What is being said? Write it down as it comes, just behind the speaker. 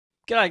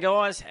G'day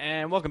guys,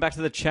 and welcome back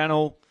to the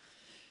channel.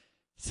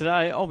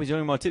 Today I'll be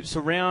doing my tips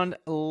for round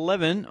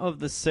 11 of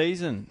the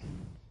season.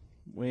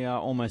 We are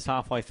almost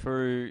halfway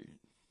through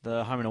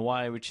the home and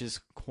away, which is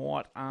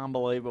quite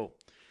unbelievable.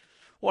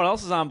 What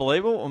else is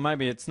unbelievable? Or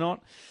maybe it's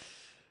not.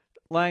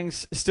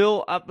 Lang's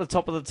still up the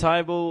top of the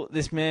table.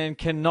 This man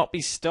cannot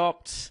be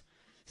stopped.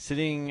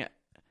 Sitting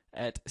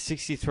at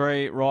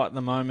 63 right at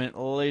the moment,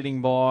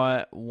 leading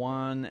by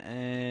one,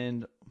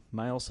 and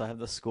may also have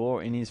the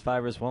score in his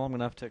favour as well. I'm going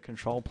to have to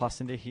control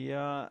plus into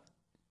here.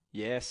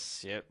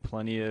 Yes, yep,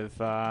 plenty of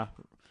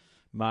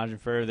margin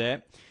for error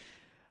there.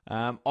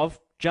 I've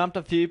jumped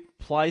a few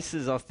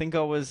places. I think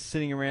I was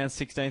sitting around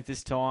 16th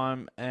this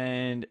time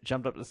and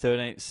jumped up to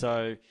 13th.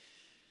 So,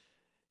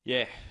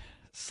 yeah,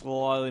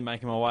 slowly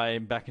making my way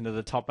back into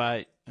the top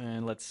 8.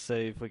 And let's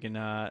see if we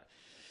can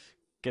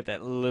get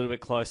that a little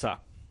bit closer.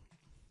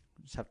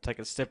 Just have to take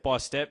it step by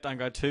step. Don't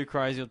go too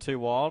crazy or too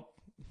wild.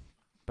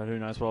 But who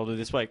knows what I'll do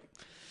this week.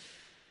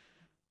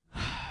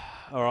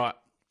 All right.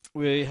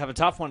 We have a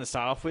tough one to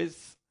start off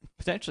with.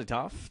 Potentially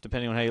tough,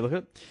 depending on how you look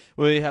at it.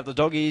 We have the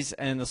Doggies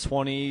and the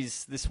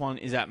Swannies. This one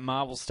is at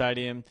Marvel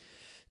Stadium.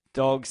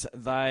 Dogs, who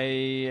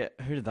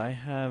did they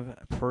have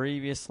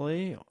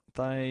previously?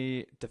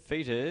 They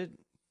defeated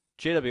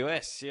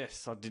GWS.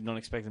 Yes, I did not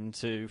expect them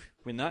to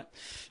win that.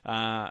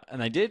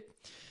 And they did.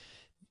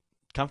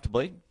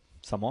 Comfortably,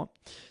 somewhat.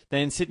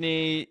 Then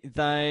Sydney,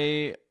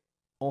 they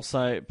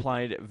also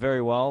played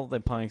very well. They're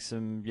playing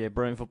some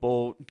brilliant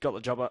football. Got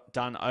the job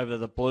done over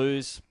the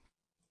Blues.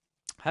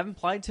 Haven't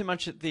played too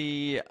much at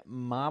the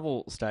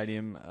Marvel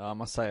Stadium, I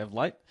must say, of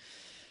late.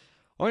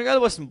 I'm going to go to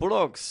the Western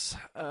Bulldogs.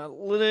 A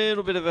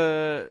little bit of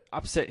a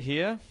upset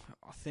here.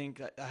 I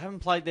think I haven't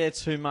played there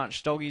too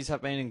much. Doggies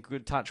have been in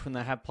good touch when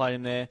they have played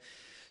in there.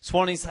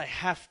 Swannies,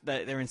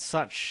 they're in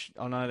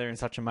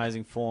such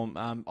amazing form.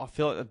 I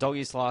feel like the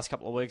Doggies the last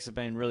couple of weeks have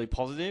been really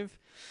positive.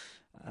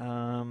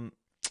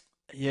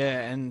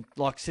 And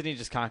like Sydney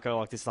just can't go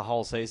like this the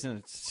whole season.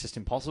 It's just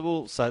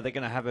impossible. So they're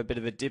going to have a bit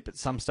of a dip at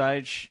some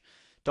stage.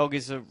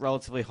 Doggies are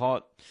relatively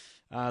hot.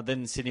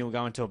 Then Sydney will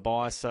go into a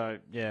bye. So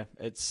yeah,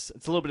 it's a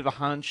little bit of a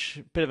hunch,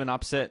 bit of an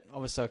upset.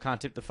 Obviously, I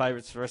can't tip the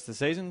favourites for the rest of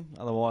the season.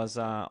 Otherwise,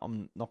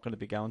 I'm not going to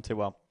be going too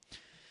well.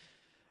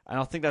 And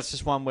I think that's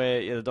just one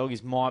where the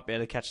Doggies might be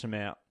able to catch them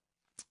out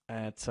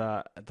at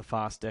the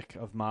fast deck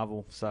of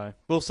Marvel. So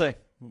we'll see.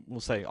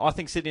 We'll see. I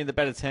think Sydney are the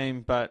better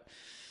team, but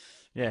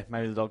yeah,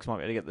 maybe the Dogs might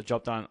be able to get the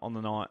job done on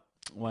the night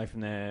away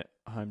from their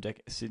home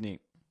deck, Sydney.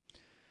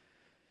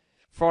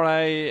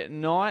 Friday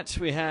night,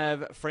 we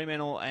have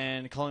Fremantle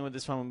and Collingwood.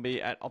 This one will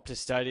be at Optus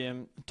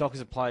Stadium. Dockers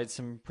have played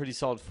some pretty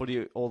solid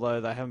footy, although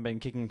they haven't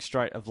been kicking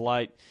straight of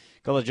late.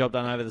 Got the job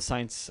done over the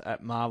Saints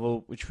at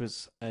Marvel, which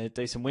was a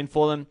decent win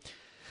for them.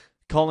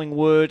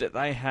 Collingwood,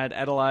 they had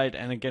Adelaide,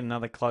 and again,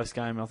 another close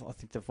game. I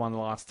think they've won the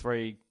last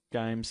 3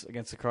 games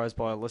against the Crows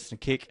by less than a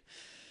kick.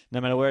 No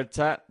matter where it's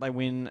at, they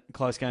win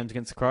close games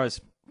against the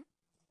Crows.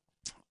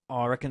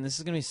 I reckon this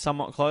is going to be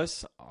somewhat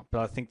close, but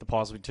I think the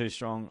Pies will be too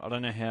strong. I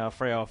don't know how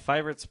Freo are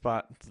favourites,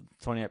 but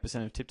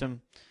 28% have tipped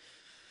them.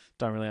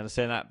 Don't really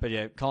understand that. But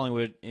yeah,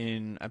 Collingwood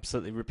in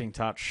absolutely ripping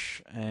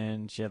touch,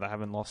 and yeah, they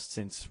haven't lost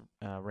since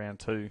round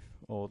 2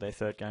 or their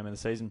 3rd game of the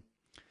season.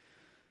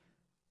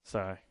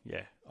 So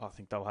yeah, I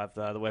think they'll have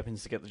the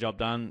weapons to get the job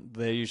done.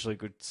 They're usually a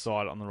good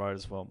side on the road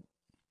as well.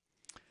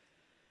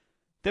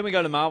 Then we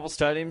go to Marvel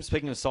Stadium.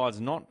 Speaking of sides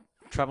not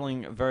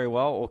travelling very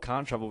well or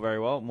can't travel very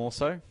well, more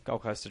so.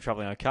 Gold Coast are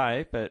travelling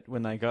okay, but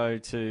when they go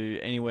to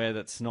anywhere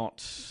that's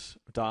not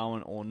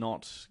Darwin or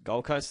not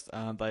Gold Coast,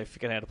 they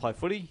forget how to play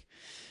footy.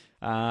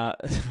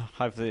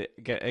 Hopefully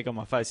get egg on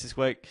my face this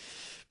week.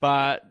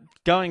 But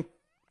going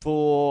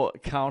for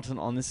Carlton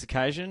on this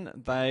occasion,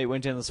 they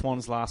went down the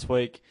Swans last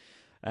week,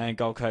 and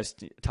Gold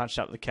Coast touched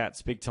up the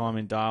Cats big time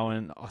in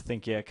Darwin. I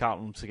think,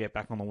 Carlton to get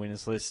back on the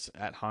winners list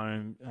at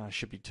home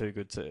should be too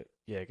good to,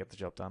 get the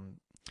job done.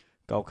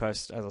 Gold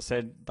Coast, as I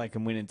said, they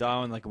can win in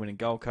Darwin, they can win in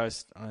Gold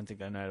Coast. I don't think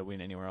they know how to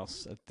win anywhere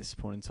else at this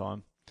point in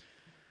time.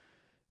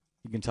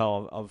 You can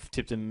tell I've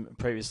tipped them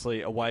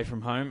previously away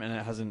from home, and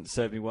it hasn't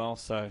served me well.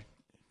 So,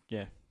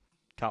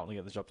 Carlton to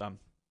get the job done.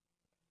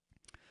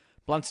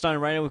 Bluntstone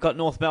Arena, we've got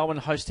North Melbourne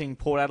hosting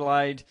Port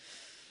Adelaide.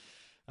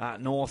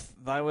 North,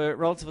 they were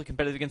relatively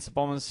competitive against the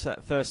Bombers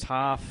at first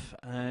half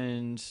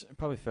and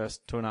probably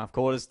first 2.5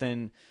 quarters.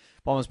 Then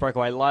Bombers broke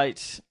away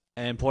late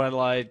and Port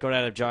Adelaide got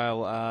out of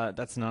jail.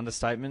 That's an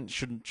understatement.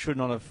 Should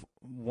not have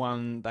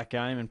won that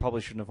game and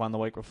probably shouldn't have won the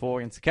week before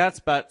against the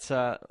Cats, but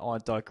I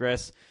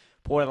digress.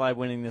 Port Adelaide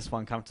winning this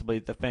one comfortably.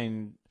 They've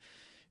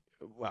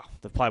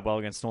played well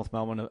against North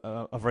Melbourne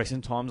of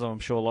recent times. I'm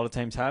sure a lot of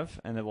teams have,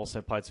 and they've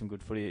also played some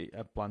good footy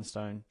at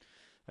Bluntstone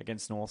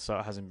against North, so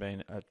it hasn't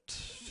been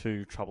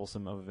too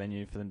troublesome of a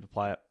venue for them to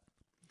play it.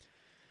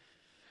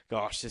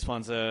 Gosh, this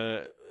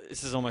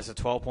is almost a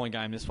 12-point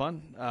game, this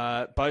one.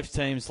 Both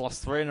teams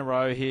lost 3 in a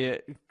row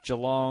here.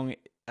 Geelong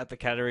at the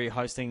Cattery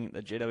hosting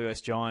the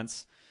GWS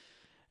Giants.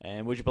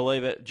 And would you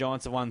believe it,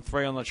 Giants have won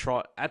 3 on the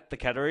trot at the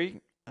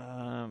Cattery,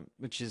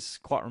 which is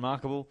quite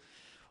remarkable,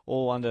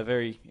 all under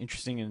very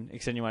interesting and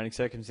extenuating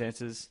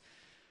circumstances.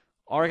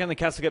 I reckon the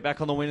Cats will get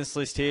back on the winners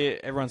list here.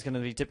 Everyone's going to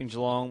be tipping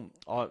Geelong.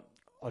 I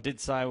did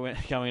say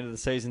going into the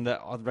season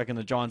that I reckon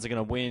the Giants are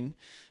going to win.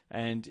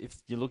 And if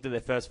you looked at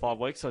their first 5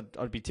 weeks,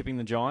 I'd be tipping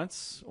the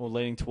Giants or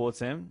leaning towards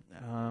them.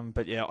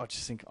 But yeah, I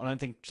don't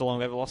think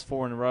Geelong have ever lost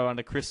 4 in a row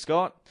under Chris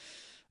Scott.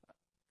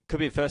 Could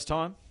be the first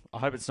time. I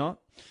hope it's not.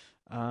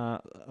 I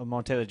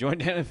might tear the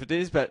joint down if it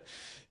is. But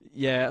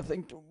yeah, I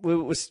think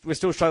we're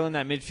still struggling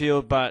in that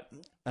midfield. But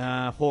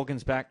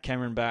Hawkins back,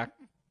 Cameron back,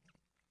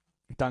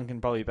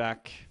 Duncan probably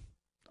back.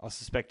 I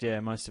suspect,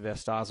 most of our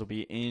stars will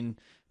be in,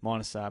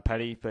 minus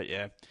Paddy. But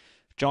yeah,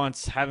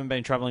 Giants haven't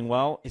been travelling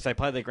well. If they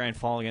play their grand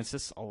final against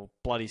us, I'll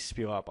bloody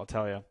spew up, I'll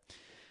tell you.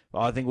 But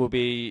I think we'll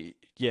be,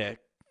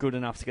 good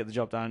enough to get the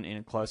job done in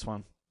a close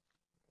one.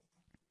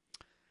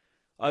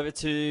 Over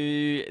to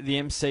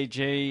the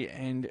MCG,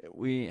 and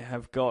we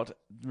have got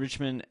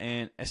Richmond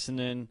and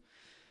Essendon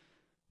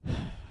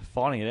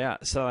fighting it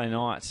out Saturday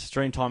night.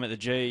 Stream time at the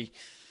G.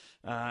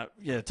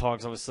 The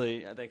Tigers,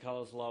 obviously, their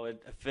colours lowered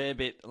a fair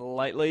bit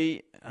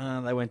lately.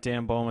 They went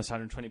down by almost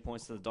 120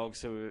 points to the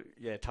Dogs, who,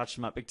 touched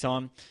them up big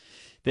time.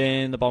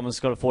 Then the Bombers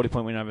got a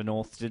 40-point win over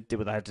North, did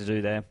what they had to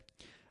do there.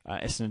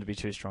 Essendon to be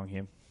too strong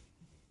here.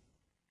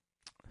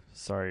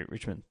 Sorry,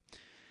 Richmond.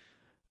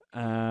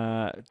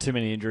 Too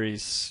many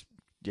injuries.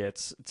 Yeah,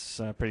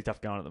 it's pretty tough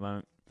going at the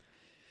moment.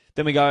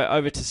 Then we go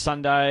over to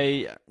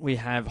Sunday. We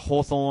have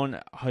Hawthorn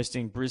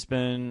hosting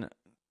Brisbane.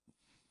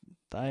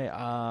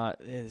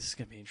 This is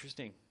going to be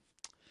interesting.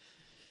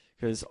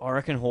 Because I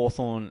reckon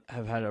Hawthorn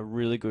have had a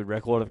really good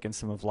record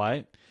against them of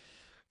late.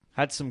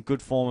 Had some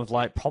good form of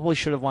late. Probably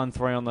should have won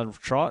 3 on the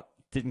trot.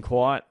 Didn't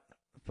quite.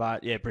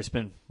 But yeah,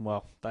 Brisbane,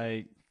 well,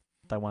 they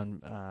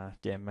won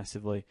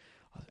massively.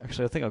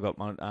 Actually, I think I got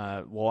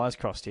my wires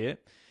crossed here.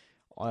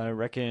 I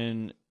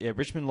reckon,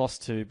 Richmond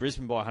lost to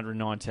Brisbane by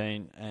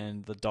 119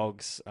 and the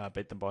Dogs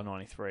beat them by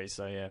 93.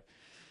 So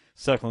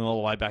circling all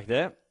the way back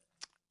there.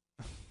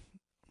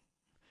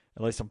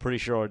 At least I'm pretty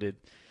sure I did.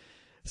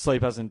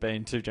 Sleep hasn't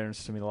been too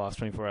generous to me the last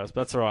 24 hours,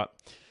 but that's all right.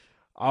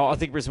 I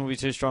think Brisbane will be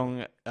too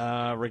strong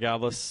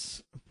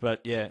regardless.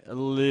 But yeah, a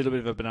little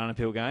bit of a banana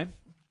peel game.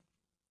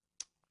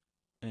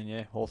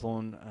 And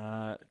Hawthorn,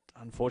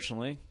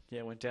 unfortunately,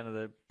 went down to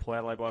the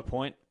Port by a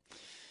point.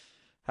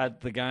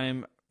 Had the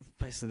game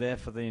basically there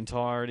for the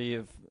entirety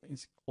of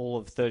all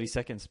of 30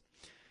 seconds.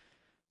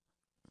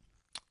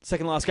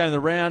 Second last game of the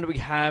round, we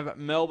have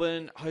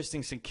Melbourne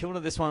hosting St Kilda.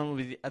 This one will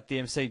be at the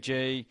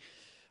MCG.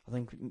 I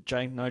think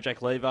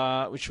Jake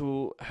Lever, which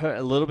will hurt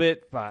a little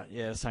bit, but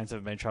the Saints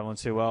haven't been travelling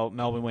too well.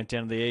 Melbourne went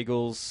down to the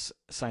Eagles.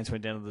 Saints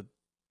went down to the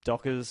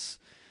Dockers.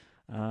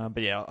 But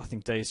I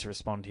think D's to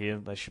respond here.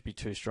 They should be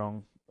too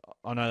strong.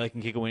 I know they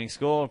can kick a winning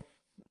score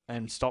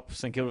and stop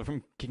St Kilda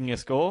from kicking a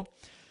score.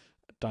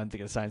 Don't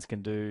think the Saints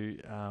can do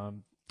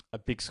a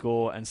big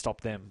score and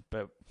stop them,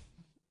 but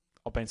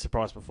I've been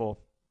surprised before.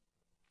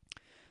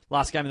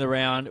 Last game of the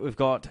round, we've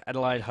got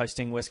Adelaide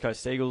hosting West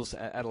Coast Eagles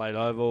at Adelaide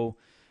Oval.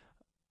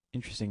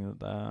 Interesting that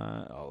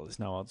there's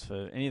no odds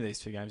for any of these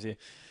 2 games here.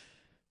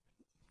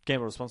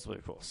 Gamble responsibly,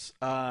 of course.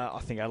 I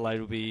think Adelaide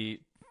will be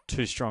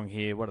too strong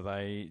here. What did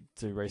they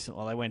do recently?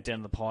 Well, they went down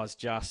to the Pies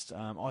just.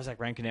 Isaac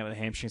Rankin out with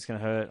a hamstring's going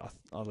to hurt.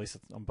 At least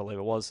I believe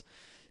it was.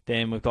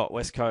 Then we've got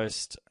West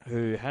Coast,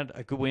 who had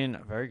a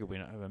very good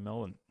win over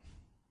Melbourne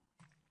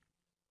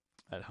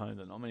at home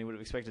that not many would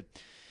have expected.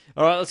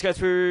 All right, let's go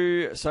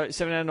through. So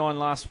 7 out of 9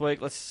 last week.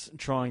 Let's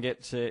try and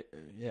get to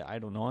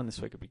 8 or 9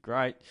 this week would be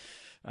great,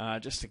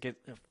 just to get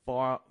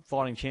a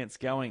fighting chance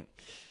going.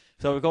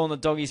 So we've gone the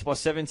Doggies by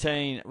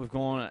 17. We've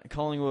gone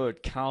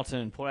Collingwood,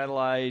 Carlton, Port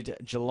Adelaide,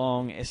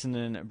 Geelong,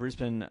 Essendon,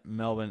 Brisbane,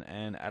 Melbourne,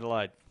 and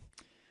Adelaide.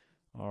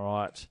 All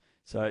right.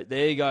 So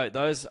there you go.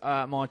 Those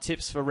are my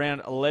tips for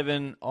round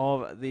 11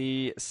 of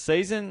the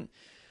season.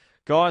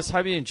 Guys,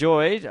 hope you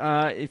enjoyed.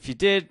 If you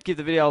did, give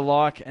the video a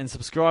like and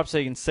subscribe so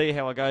you can see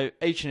how I go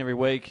each and every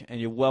week. And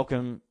you're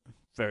welcome,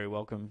 very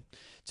welcome,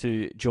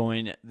 to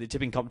join the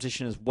tipping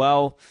competition as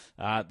well.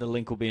 The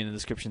link will be in the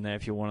description there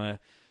if you want to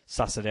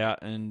suss it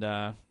out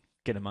and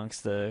get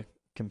amongst the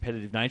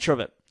competitive nature of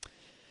it.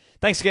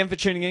 Thanks again for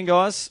tuning in,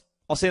 guys.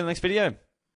 I'll see you in the next video.